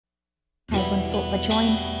Bunso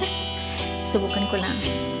pa-join. Subukan ko lang.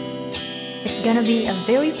 It's gonna be a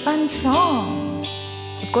very fun song.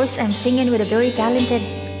 Of course, I'm singing with a very talented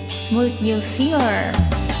smooth mule singer,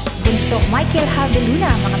 Bunso Michael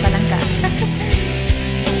Haveluna, mga palangga.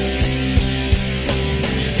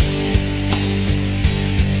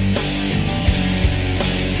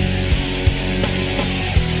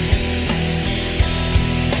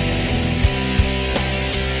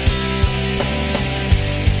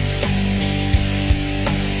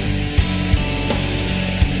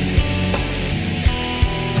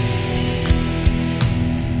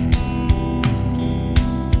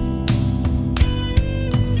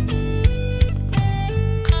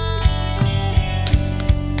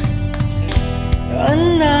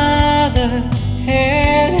 Another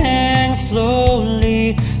head hangs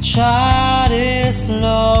slowly, child is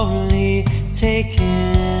slowly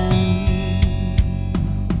taken,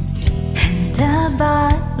 And the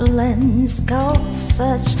violence caused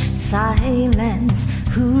such silence.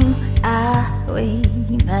 Who are we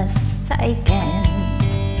mistaken?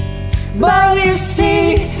 but you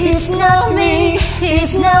see, it's not me,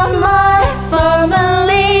 it's not my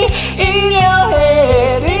family. In your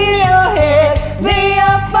head, they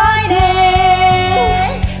are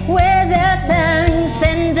fighting with the tanks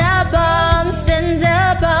and the bombs and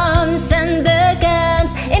the bombs and the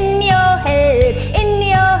guns. In your head,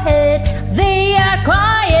 they are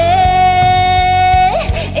crying.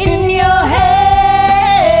 In your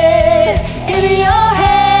head,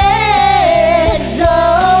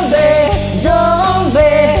 zombie,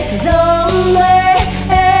 zombie, zombie.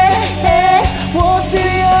 What's in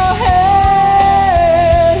your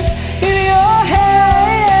head? In your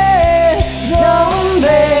head,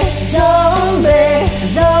 zombie, zombie,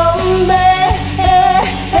 zombie.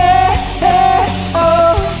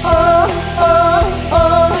 Oh, oh, oh,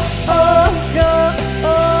 oh, oh,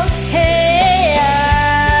 Oh, hey,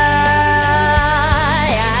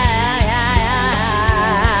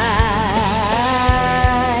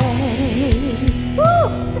 Woo!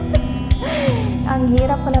 Ang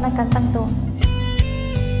hirap pala ng kantang to.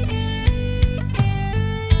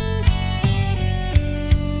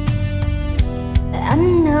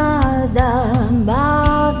 Another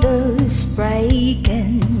mother's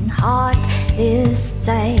breaking heart is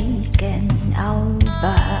taken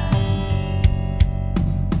over.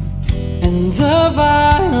 and the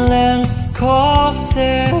violence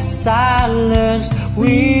causes silence.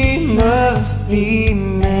 We must be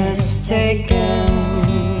mistaken.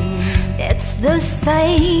 It's the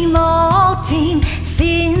same old team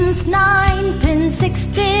since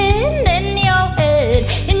 1916. In your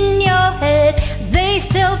head, they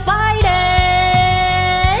still fighting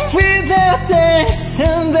With their tanks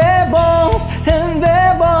and their bombs and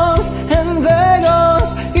their bombs and their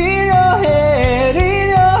guns. In your head,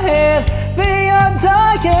 they are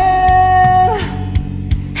dying.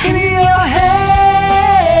 In your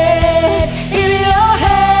head,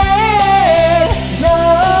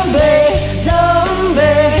 zombie,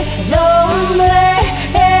 zombie, zombie.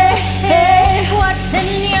 What's in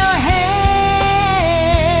your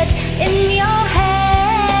head? In your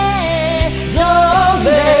head,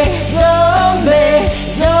 Zombie, zombie,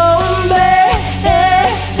 zombie.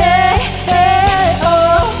 Oh,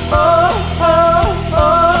 oh, oh, oh,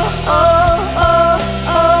 oh, oh,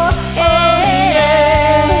 oh, yeah.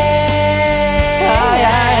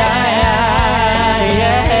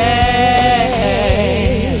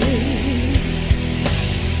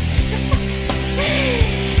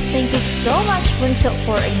 Thank you so much, Bunso,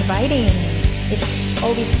 for inviting. It's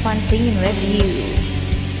always fun singing with you.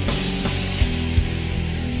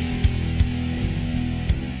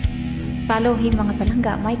 Follow him, mga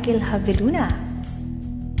palangga, Michael Haveluna.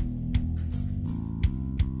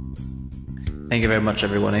 Thank you very much,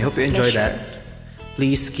 everyone. I hope you enjoyed Pleasure. that.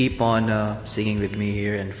 Please keep on singing with me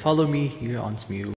here and follow me here on Smew.